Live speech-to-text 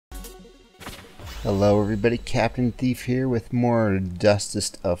Hello everybody, Captain Thief here with more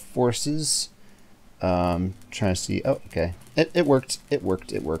Dustest of Forces. Trying to see, oh okay, it worked.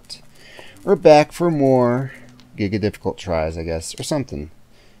 We're back for more Giga Difficult tries, I guess, or something.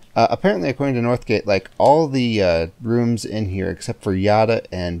 Apparently according to Northgate, like all the rooms in here except for Yada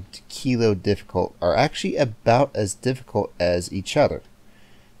and Kilo Difficult are actually about as difficult as each other.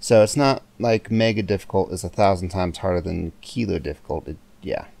 So it's not like Mega Difficult is 1,000 times harder than Kilo Difficult.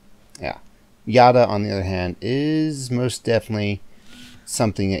 Yeah. Yada, on the other hand, is most definitely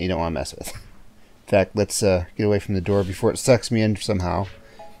something that you don't want to mess with. In fact, let's get away from the door before it sucks me in somehow.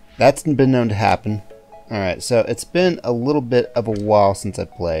 That's been known to happen. Alright, so it's been a little bit of a while since I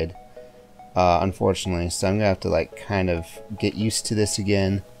played, unfortunately, so I'm going to have to like kind of get used to this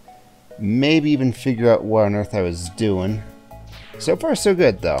again. Maybe even figure out what on earth I was doing. So far, so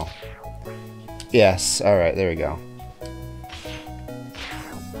good, though. Yes, alright, there we go.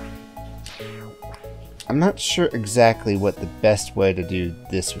 I'm not sure exactly what the best way to do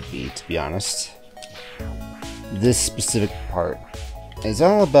this would be, to be honest. This specific part is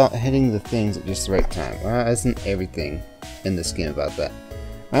all about hitting the things at just the right time. Well, isn't everything in this game about that?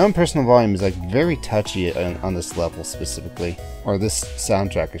 My own personal volume is like very touchy on this level specifically, or this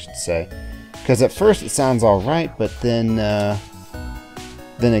soundtrack I should say, because at first it sounds alright, but then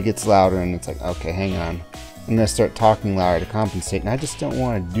it gets louder and it's like, okay, hang on, I'm gonna start talking louder to compensate, and I just don't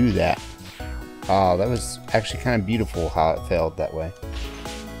want to do that. Oh, that was actually kind of beautiful how it failed that way.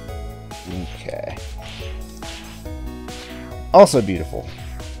 Okay. Also beautiful.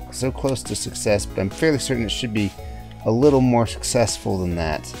 So close to success, but I'm fairly certain it should be a little more successful than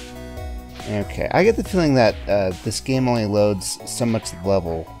that. Okay, I get the feeling that this game only loads so much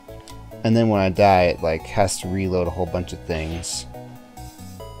level, and then when I die it like has to reload a whole bunch of things.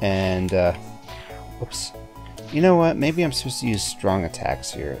 And, whoops. You know what? Maybe I'm supposed to use strong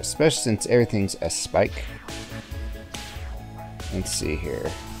attacks here, especially since everything's a spike. Let's see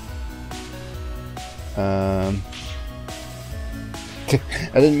here. I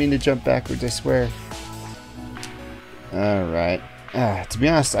didn't mean to jump backwards, I swear. Alright. To be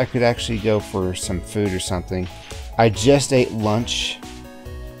honest, I could actually go for some food or something. I just ate lunch,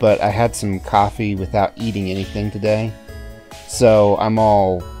 but I had some coffee without eating anything today. So I'm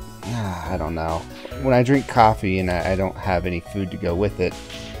all... I don't know. When I drink coffee and I don't have any food to go with it,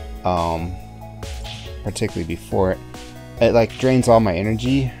 particularly before it like drains all my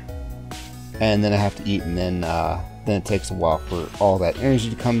energy, and then I have to eat, and then it takes a while for all that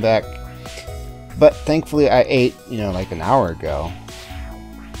energy to come back. But thankfully I ate, you know, like an hour ago,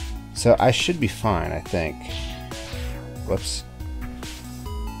 so I should be fine, I think. Whoops.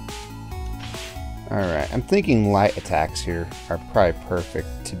 Alright, I'm thinking light attacks here are probably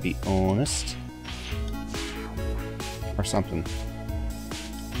perfect, to be honest. Or something.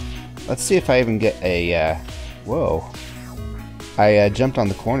 Let's see if I even get a, whoa. I jumped on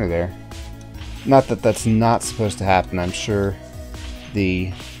the corner there. Not that that's not supposed to happen. I'm sure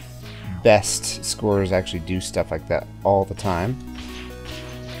the best scorers actually do stuff like that all the time.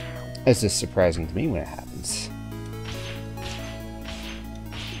 It's just surprising to me when it happens.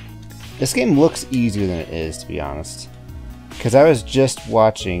 This game looks easier than it is, to be honest. Because I was just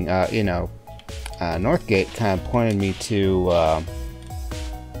watching, you know, Northgate kind of pointed me to,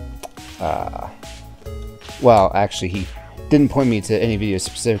 well, actually, he didn't point me to any videos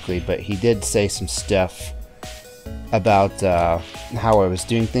specifically, but he did say some stuff about how I was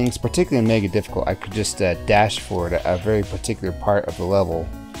doing things, particularly in Mega Difficult. I could just dash forward a very particular part of the level.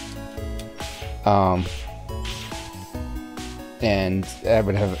 And I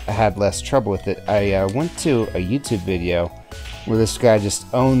would have had less trouble with it. I went to a YouTube video where this guy just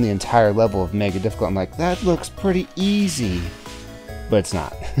owned the entire level of Mega Difficult. I'm like, that looks pretty easy. But it's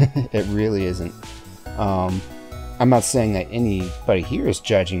not. It really isn't. I'm not saying that anybody here is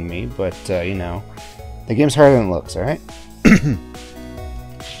judging me, but, you know, the game's harder than it looks, alright?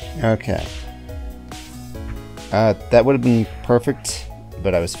 Okay. That would have been perfect,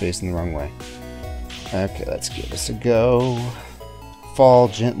 but I was facing the wrong way. Okay, let's give this a go. Fall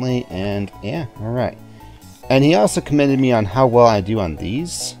gently, and yeah, alright. And he also commended me on how well I do on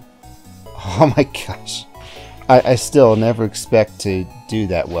these. Oh my gosh. I still never expect to do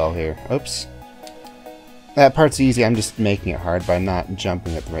that well here. Oops. That part's easy, I'm just making it hard by not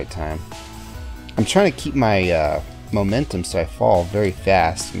jumping at the right time. I'm trying to keep my momentum so I fall very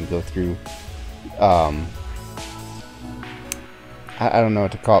fast and go through, I don't know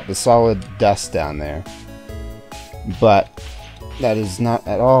what to call it, the solid dust down there. But that is not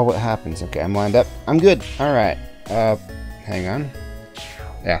at all what happens. Okay, I'm lined up. I'm good. Alright. Hang on.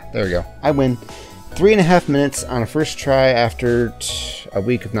 Yeah, there we go. I win. 3.5 minutes on a first try after a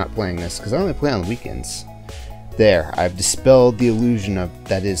week of not playing this, because I only play on the weekends. There, I've dispelled the illusion of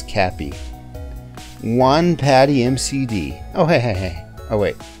that is Cappy. One Patty MCD. Oh, hey. Oh,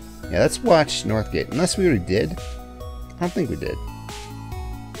 wait. Yeah, let's watch Northgate. Unless we already did. I don't think we did.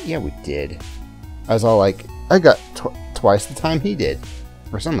 Yeah, we did. I was all like, I got twice the time he did.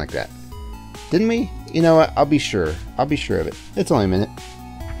 Or something like that. Didn't we? You know what? I'll be sure. I'll be sure of it. It's only a minute.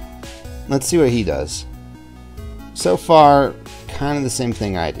 Let's see what he does. So far, kind of the same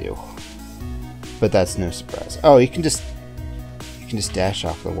thing I do. But that's no surprise. Oh, you can just dash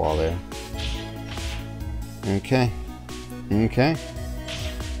off the wall there. Okay. Okay.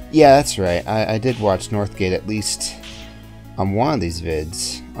 Yeah, that's right. I did watch Northgate at least on one of these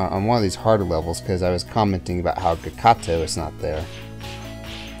vids. On one of these harder levels, because I was commenting about how Gakato is not there.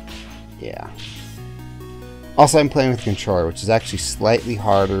 Yeah. Also, I'm playing with a controller, which is actually slightly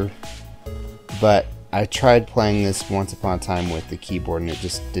harder. But I tried playing this once upon a time with the keyboard, and it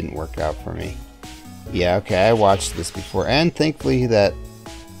just didn't work out for me. Yeah, okay, I watched this before, and thankfully that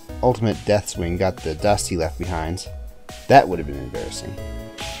Ultimate Death Swing got the dust he left behind. That would have been embarrassing.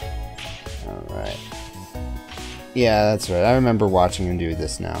 Alright. Yeah, that's right. I remember watching him do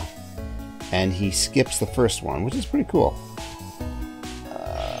this now. And he skips the first one, which is pretty cool.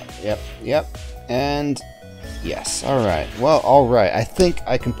 Yep. And yes, alright. Well, alright. I think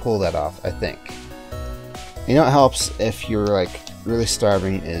I can pull that off, I think. You know what helps if you're like really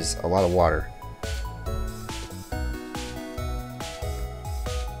starving is a lot of water.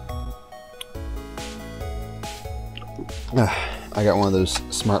 I got one of those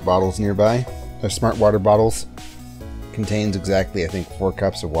smart bottles nearby. Or smart water bottles. Contains exactly, I think, 4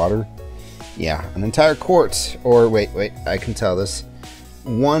 cups of water. Yeah, an entire quart. Or wait, I can tell this.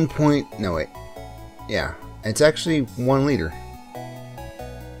 Yeah, it's actually 1 liter.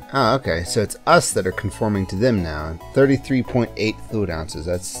 Ah, okay, so it's us that are conforming to them now. 33.8 fluid ounces.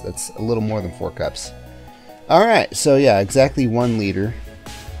 That's a little more than 4 cups. Alright, so yeah, exactly 1 liter.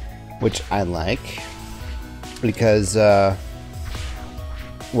 Which I like. Because,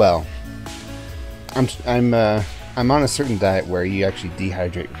 well, I'm on a certain diet where you actually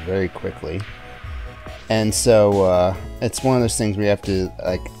dehydrate very quickly. And so, it's one of those things where you have to,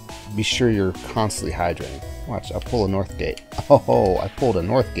 like, be sure you're constantly hydrating. Watch, I'll pull a Northgate. Oh, I pulled a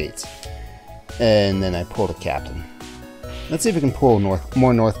Northgate. And then I pulled a Captain. Let's see if we can pull more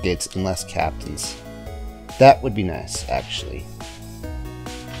Northgates and less Captains. That would be nice, actually.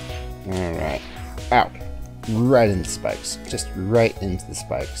 Alright. Ow. Right into the spikes. Just right into the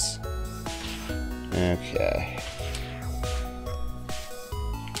spikes. Okay.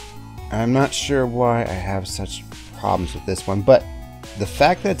 I'm not sure why I have such problems with this one, but the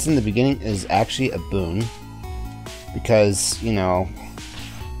fact that it's in the beginning is actually a boon. Because, you know,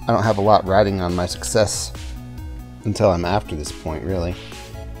 I don't have a lot riding on my success until I'm after this point, really.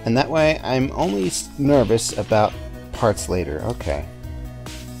 And that way, I'm only nervous about parts later. Okay.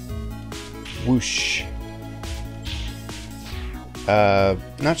 Whoosh.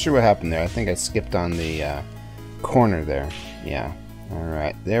 Not sure what happened there. I think I skipped on the corner there. Yeah.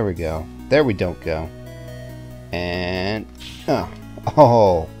 Alright, there we go. There we don't go. And...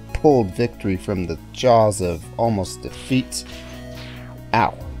 oh, pulled victory from the jaws of almost defeat.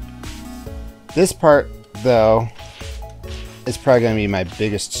 Ow. This part, though, is probably going to be my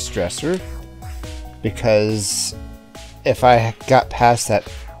biggest stressor. Because if I got past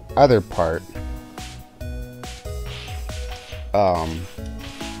that other part...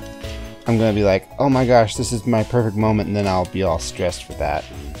 I'm gonna be like, oh my gosh, this is my perfect moment, and then I'll be all stressed for that.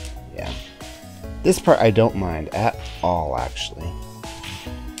 And yeah. This part I don't mind at all, actually.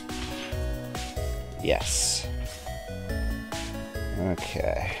 Yes.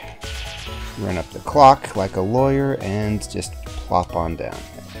 Okay. Run up the clock like a lawyer and just plop on down.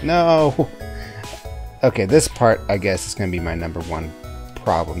 No! Okay, this part, I guess, is gonna be my #1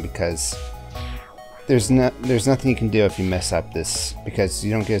 problem, because there's nothing you can do if you mess up this, because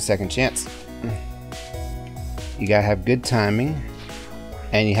you don't get a second chance. You gotta have good timing,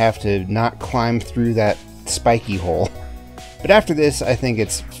 and you have to not climb through that spiky hole. But after this, I think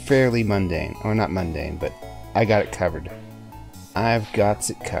it's fairly mundane. Or not mundane, but I got it covered. I've got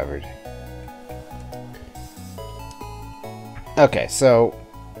it covered. Okay, so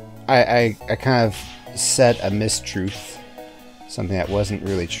I kind of said a mistruth. Something that wasn't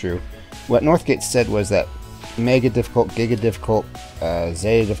really true. What Northgate said was that Mega Difficult, Giga Difficult,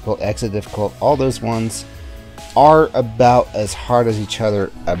 Zeta Difficult, Exa Difficult, all those ones are about as hard as each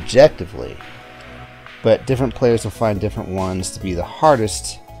other objectively. But different players will find different ones to be the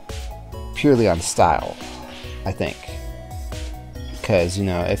hardest purely on style, I think. Because, you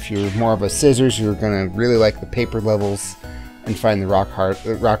know, if you're more of a scissors, you're going to really like the paper levels. and find the rock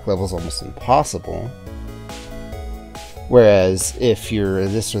level is almost impossible. Whereas if you're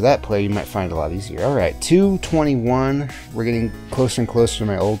this or that player, you might find it a lot easier. Alright, 2:21. We're getting closer and closer to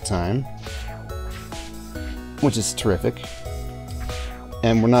my old time, which is terrific.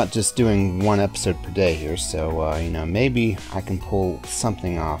 And we're not just doing one episode per day here, so, you know, maybe I can pull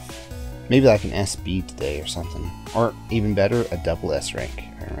something off. Maybe like an SB today or something. Or, even better, a double S rank.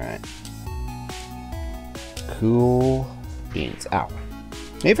 Alright. Cool beans. Ow.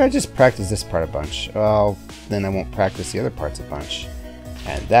 Maybe if I just practice this part a bunch, well, then I won't practice the other parts a bunch.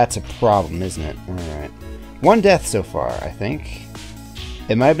 And that's a problem, isn't it? Alright. 1 death so far, I think.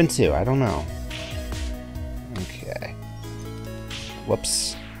 It might have been 2, I don't know. Okay.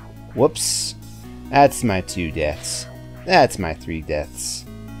 Whoops. Whoops. That's my 2 deaths. That's my 3 deaths.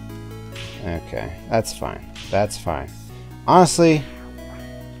 Okay, that's fine. That's fine. Honestly,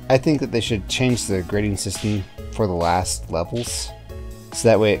 I think that they should change the grading system for the last levels. So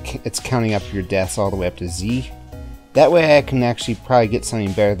that way it's counting up your deaths all the way up to Z. That way I can actually probably get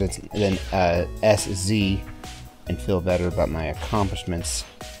something better than SZ and feel better about my accomplishments.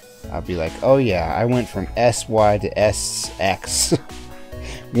 I'll be like, oh yeah, I went from SY to SX.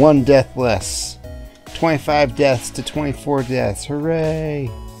 1 death less. 25 deaths to 24 deaths. Hooray!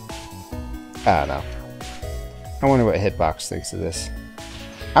 I don't know. I wonder what Hitbox thinks of this.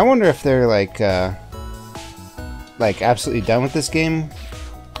 I wonder if they're like absolutely done with this game,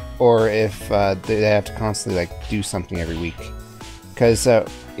 or if they have to constantly like do something every week. Because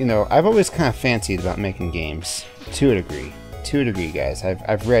you know, I've always kind of fancied about making games to a degree. To a degree, guys.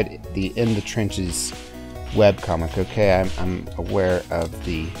 I've read the In the Trenches webcomic. Okay, I'm aware of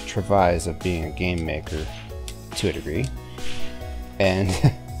the travails of being a game maker to a degree, and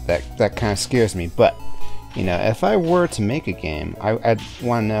that kind of scares me. But you know, if I were to make a game, I'd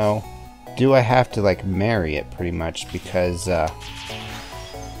want to know, do I have to like marry it pretty much, because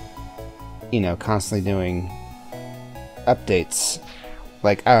you know, constantly doing updates,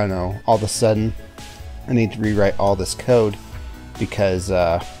 like I don't know, all of a sudden I need to rewrite all this code because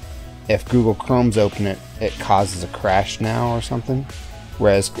if Google Chrome's open, it causes a crash now or something,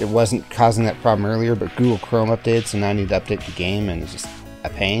 whereas it wasn't causing that problem earlier, but Google Chrome updated, so now I need to update the game, and it's just a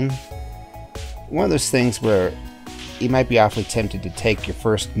pain. One of those things where you might be awfully tempted to take your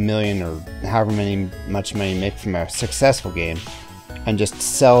first million or however much money you make from a successful game and just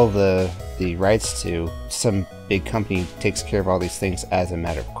sell the rights to some big company who takes care of all these things as a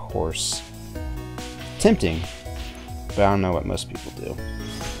matter of course. Tempting, but I don't know what most people do.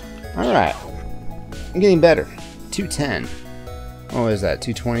 Alright, I'm getting better. 210. What was that,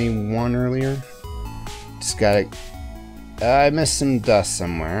 221 earlier? Just got it. I missed some dust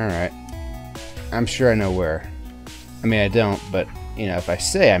somewhere, alright. I'm sure I know where. I mean, I don't, but, you know, if I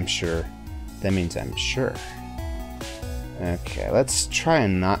say I'm sure, that means I'm sure. Okay, let's try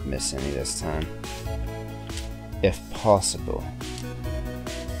and not miss any this time. If possible.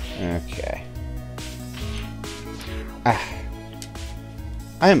 Okay.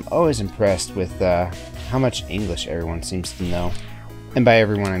 I am always impressed with how much English everyone seems to know. And by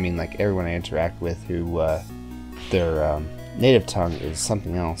everyone, I mean like everyone I interact with who their native tongue is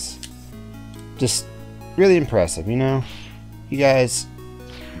something else. Just really impressive, you know? You guys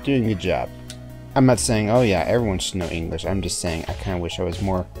doing a good job. I'm not saying, oh yeah, everyone should know English. I'm just saying I kind of wish I was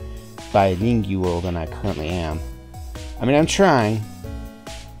more bilingual than I currently am. I mean, I'm trying.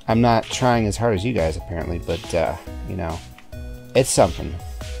 I'm not trying as hard as you guys, apparently, but, you know, it's something.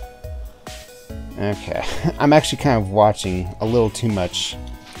 Okay. I'm actually kind of watching a little too much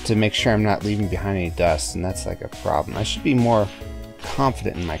to make sure I'm not leaving behind any dust, and that's like a problem. I should be more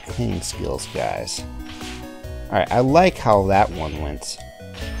confident in my cleaning skills, guys. Alright, I like how that one went.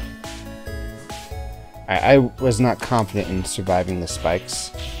 I was not confident in surviving the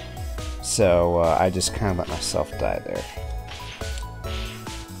spikes, so I just kind of let myself die there.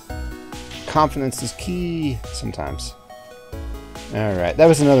 Confidence is key sometimes. Alright, that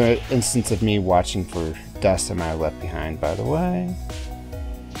was another instance of me watching for dust I might have left behind, by the way.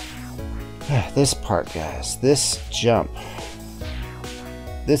 This part, guys, this jump.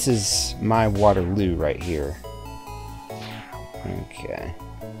 This is my Waterloo right here. Okay.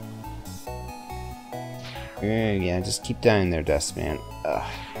 Yeah, just keep dying there, Dust Man.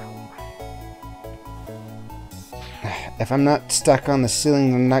 Ugh. If I'm not stuck on the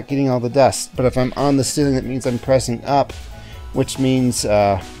ceiling, I'm not getting all the dust. But if I'm on the ceiling, that means I'm pressing up. Which means,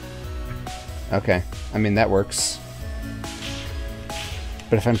 okay. I mean, that works.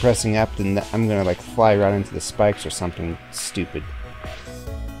 But if I'm pressing up, then I'm gonna, like, fly right into the spikes or something stupid.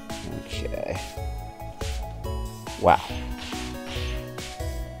 Okay. Wow.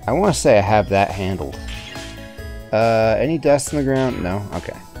 I want to say I have that handled. Any dust on the ground? No?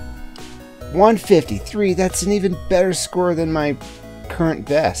 Okay. 153, that's an even better score than my current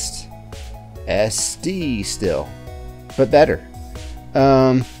best. SD still. But better.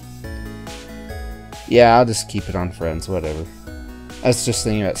 Yeah, I'll just keep it on friends, whatever. I was just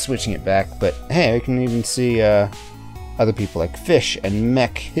thinking about switching it back, but hey, I can even see other people like Fish and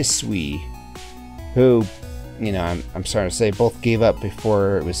Mech Hisui, who, you know, I'm sorry to say, both gave up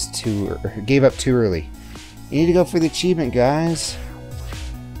before it was gave up too early. You need to go for the achievement, guys.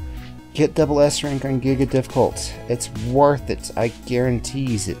 Get double S rank on Giga Difficult. It's worth it. I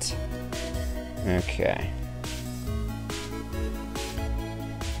guarantees it. Okay.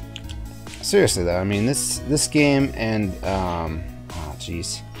 Seriously though, I mean this game and oh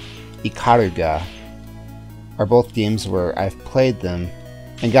jeez, Ikaruga are both games where I've played them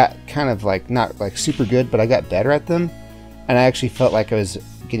and got kind of like not like super good, but I got better at them, and I actually felt like I was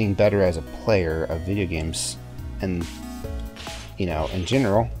getting better as a player of video games, and you know, in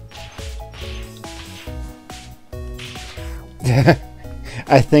general.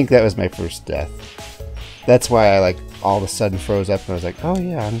 I think that was my first death. That's why I like all of a sudden froze up and I was like, oh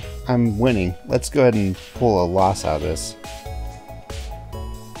yeah, I'm winning. Let's go ahead and pull a loss out of this.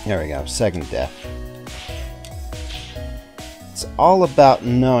 There we go, second death. It's all about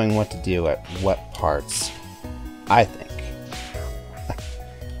knowing what to do at what parts, I think.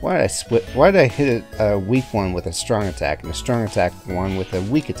 Why did I hit a weak one with a strong attack and a strong attack one with a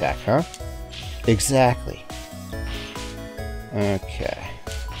weak attack, huh? Exactly. Okay.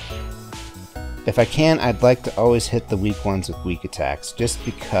 If I can, I'd like to always hit the weak ones with weak attacks, just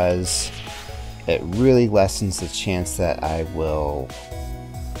because it really lessens the chance that I will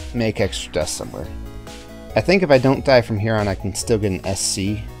make extra dust somewhere. I think if I don't die from here on, I can still get an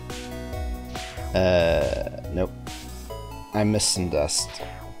SC. Nope. I missed some dust.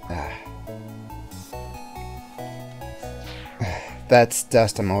 That's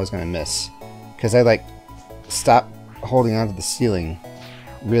dust I'm always going to miss, because I like stop holding onto the ceiling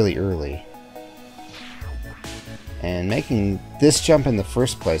really early. And making this jump in the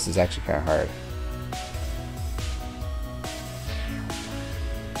first place is actually kind of hard.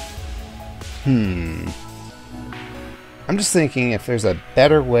 I'm just thinking if there's a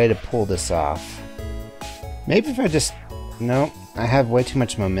better way to pull this off. Maybe if I just... No, I have way too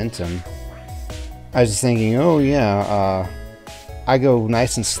much momentum. I was just thinking, oh yeah, I go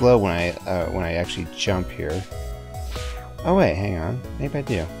nice and slow when I actually jump here. Oh wait, hang on. Maybe I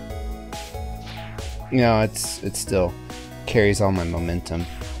do. No, it still carries all my momentum.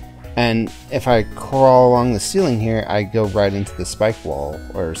 And if I crawl along the ceiling here, I go right into the spike wall,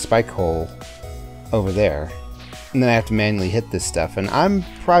 or spike hole over there. And then I have to manually hit this stuff, and I'm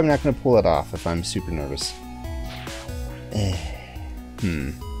probably not going to pull it off if I'm super nervous.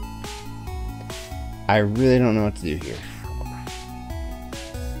 I really don't know what to do here.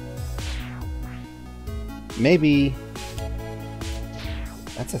 Maybe...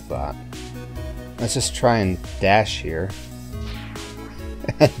 That's a thought. Let's just try and dash here.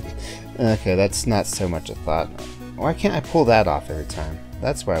 Okay, that's not so much a thought. Why can't I pull that off every time?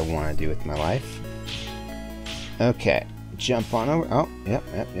 That's what I want to do with my life. Okay, jump on over. Oh, yep.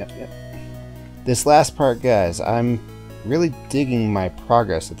 This last part, guys, I'm really digging my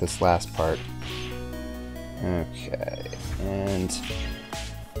progress at this last part. Okay, and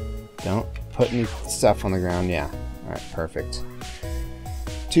don't put any stuff on the ground. Yeah, alright, perfect.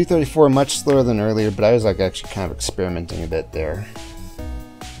 234, much slower than earlier, but I was like actually kind of experimenting a bit there.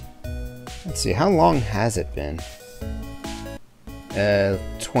 Let's see, how long has it been?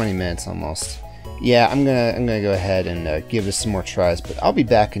 20 minutes almost. Yeah, I'm gonna go ahead and give this some more tries, but I'll be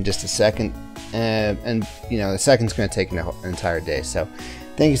back in just a second. And you know, the second's gonna take an entire day. So,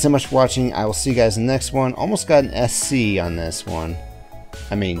 thank you so much for watching. I will see you guys in the next one. Almost got an SC on this one.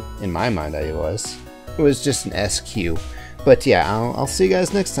 I mean, in my mind, it was just an SQ. But yeah, I'll see you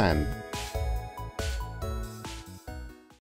guys next time.